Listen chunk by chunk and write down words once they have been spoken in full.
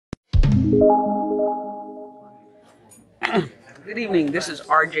Good evening. This is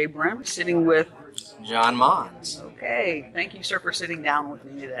R.J. Brim sitting with John Monds. Okay, thank you, sir, for sitting down with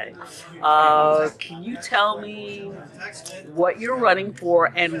me today. Can you tell me what you're running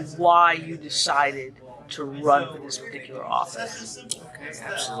for and why you decided to run for this particular office? Okay,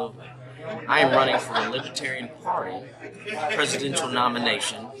 absolutely. I am running for the Libertarian Party presidential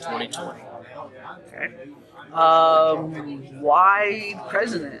nomination 2020. Okay. Why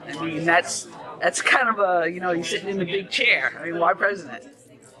president? I mean, that's kind of you're sitting in the big chair. I mean, why president?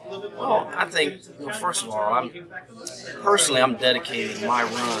 Well, I think, first of all, I'm dedicating my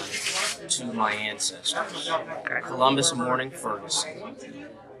run to my ancestors. Okay. Columbus and Mourning Ferguson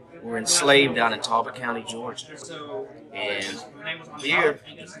were enslaved down in Talbot County, Georgia. And their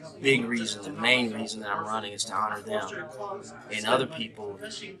big reason, the main reason that I'm running is to honor them and other people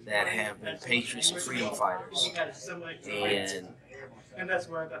that have been patriots and freedom fighters. And that's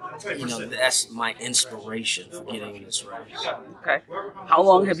my inspiration for getting in this race. Okay. How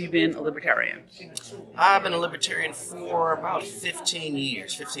long have you been a libertarian? I've been a libertarian for about 16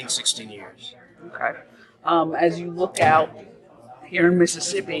 years. Okay. As you look out here in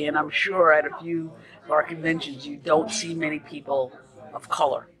Mississippi, and I'm sure at a few of our conventions, you don't see many people of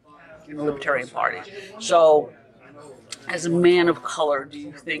color in the Libertarian Party. So, as a man of color, do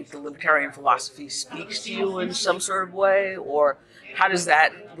you think the libertarian philosophy speaks to you in some sort of way, or how does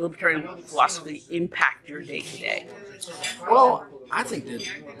that libertarian philosophy impact your day-to-day? Well, I think the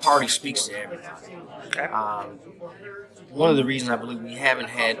party speaks to everybody. Okay. One of the reasons I believe we haven't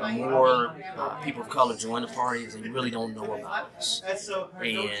had more people of color join the party is they really don't know about us.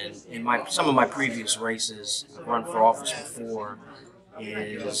 And in some of my previous races, I've run for office before,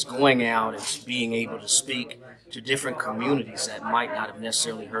 is going out and being able to speak to different communities that might not have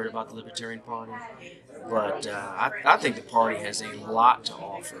necessarily heard about the Libertarian Party. But I think the party has a lot to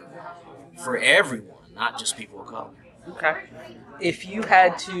offer for everyone, not just people of color. Okay. If you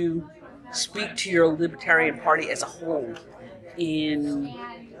had to speak to your Libertarian Party as a whole in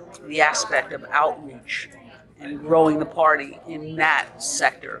the aspect of outreach and growing the party in that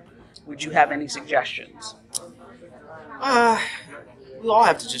sector, would you have any suggestions? We all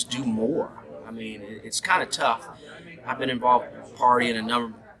have to just do more. I mean, it's kind of tough. I've been involved in the party in a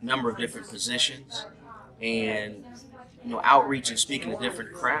number of different positions, and outreach and speaking to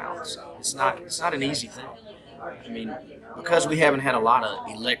different crowds. It's not an easy thing. I mean, because we haven't had a lot of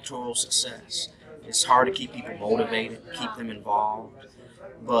electoral success, it's hard to keep people motivated, keep them involved.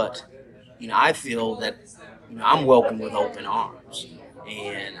 But I feel that I'm welcome with open arms,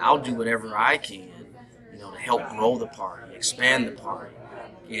 and I'll do whatever I can, to help grow the party, expand the party.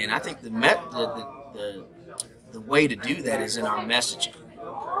 And I think the way to do that is in our messaging.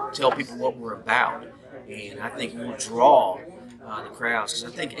 Tell people what we're about, and I think we'll draw the crowds.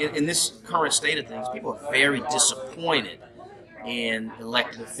 Because I think in this current state of things, people are very disappointed in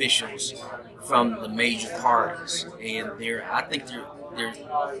elected officials from the major parties, and I think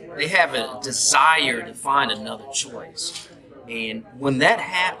they have a desire to find another choice. And when that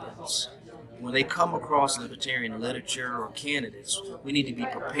happens, when they come across libertarian literature or candidates, we need to be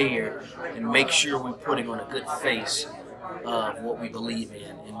prepared and make sure we're putting on a good face of what we believe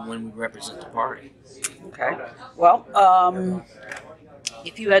in and when we represent the party. Okay. Well,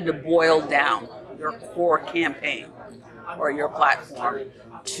 if you had to boil down your core campaign or your platform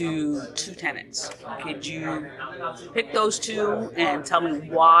to two tenets, could you pick those two and tell me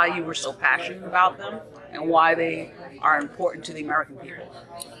why you were so passionate about them and why they are important to the American people?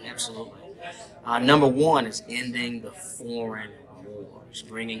 Absolutely. Number one is ending the foreign wars,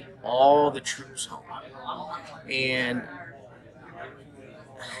 bringing all the troops home. And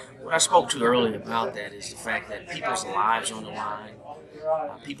what I spoke to earlier about that is the fact that people's lives are on the line.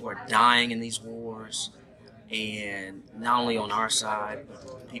 People are dying in these wars, and not only on our side,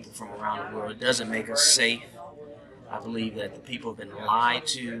 but people from around the world. It doesn't make us safe. I believe that the people have been lied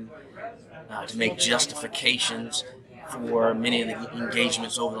to make justifications for many of the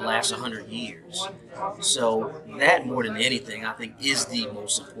engagements over the last 100 years. So that, more than anything, I think is the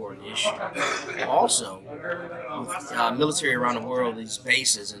most important issue. Also, with military around the world, these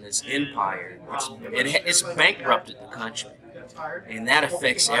bases and this empire, it's bankrupted the country, and that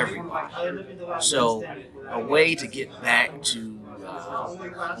affects everybody. So a way to get back to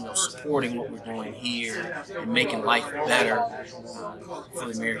supporting what we're doing here and making life better for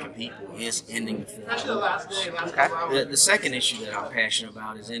the American people is ending the foreign wars. Okay. The second issue that I'm passionate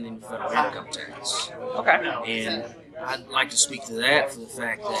about is ending the federal income tax. Okay. And I'd like to speak to that for the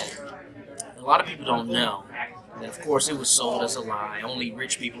fact that a lot of people don't know that, of course, it was sold as a lie. Only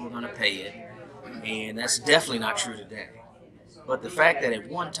rich people are going to pay it. And that's definitely not true today. But the fact that at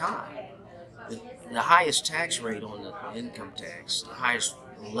one time, the highest tax rate on the income tax, the highest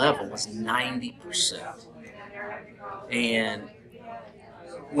level was 90%. And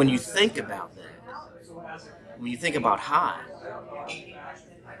when you think about that, when you think about high,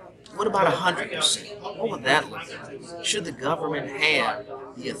 what about 100%? What would that look like? Should the government have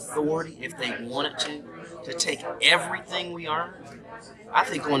the authority, if they wanted to take everything we earn? I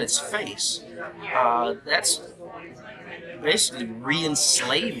think on its face, that's basically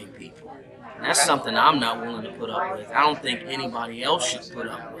re-enslaving people. And that's something I'm not willing to put up with. I don't think anybody else should put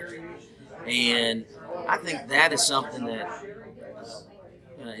up with. And I think that is something that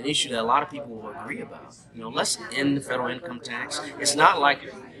an issue that a lot of people will agree about. Let's end the federal income tax. It's not like,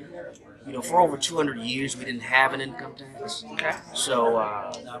 for over 200 years we didn't have an income tax. Okay.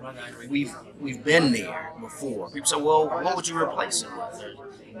 So we've been there before. People say, well, what would you replace it with?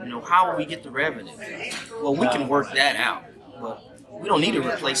 Or, how will we get the revenue? Well, we can work that out, but we don't need to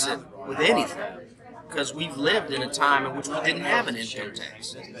replace it with anything because we've lived in a time in which we didn't have an income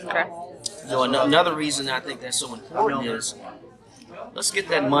tax. Okay. Another reason I think that's so important is let's get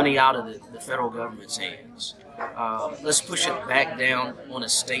that money out of the federal government's hands. Let's push it back down on a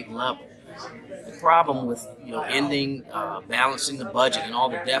state level. The problem with ending, balancing the budget and all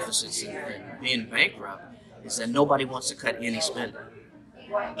the deficits and being bankrupt is that nobody wants to cut any spending.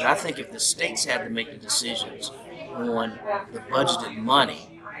 But I think if the states had to make the decisions on the budgeted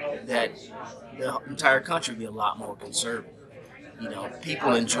money, that the entire country would be a lot more conservative.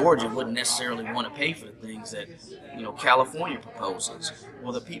 People in Georgia wouldn't necessarily want to pay for the things that, California proposes.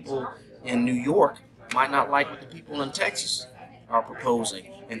 Well, the people in New York might not like what the people in Texas are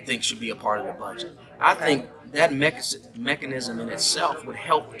proposing and think should be a part of the budget. I think that mechanism in itself would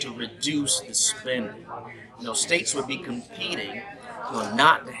help to reduce the spending. States would be competing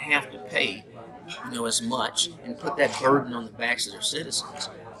not to have to pay, as much and put that burden on the backs of their citizens.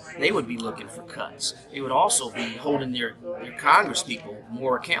 They would be looking for cuts. They would also be holding their Congress people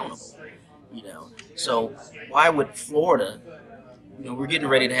more accountable. So why would Florida? We're getting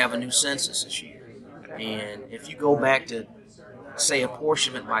ready to have a new census this year, and if you go back to say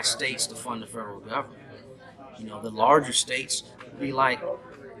apportionment by states to fund the federal government, the larger states would be like,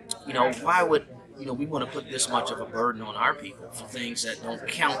 why would we want to put this much of a burden on our people for things that don't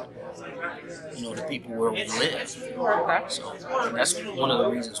count, the people where we live. So that's one of the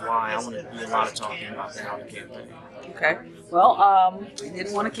reasons why I want to do a lot of talking about that on the campaign. Okay. Well, I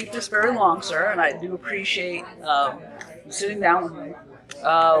didn't want to keep this very long, sir, and I do appreciate you sitting down with me.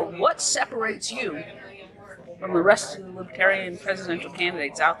 What separates you from the rest of the libertarian presidential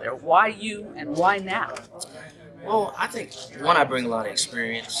candidates out there? Why you and why now? Well, I think, one, I bring a lot of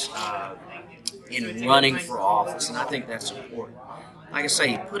experience in running for office, and I think that's important. Like I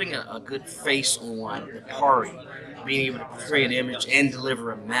say, putting a good face on the party, being able to portray an image and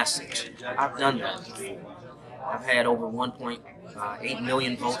deliver a message. I've done that before. I've had over 1.8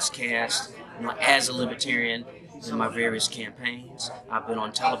 million votes cast as a libertarian in my various campaigns. I've been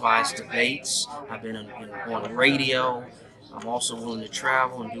on televised debates. I've been on radio. I'm also willing to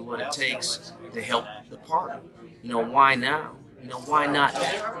travel and do what it takes to help the party. Why now? Why not?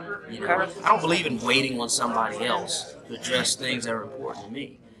 I don't believe in waiting on somebody else to address things that are important to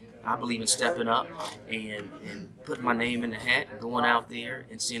me. I believe in stepping up and putting my name in the hat and going out there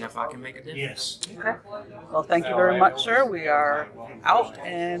and seeing if I can make a difference. Okay. Well, thank you very much, sir. We are out,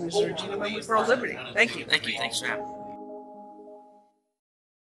 and Mr. Gina Liberty. Thank you. Thank you. Thanks for having me.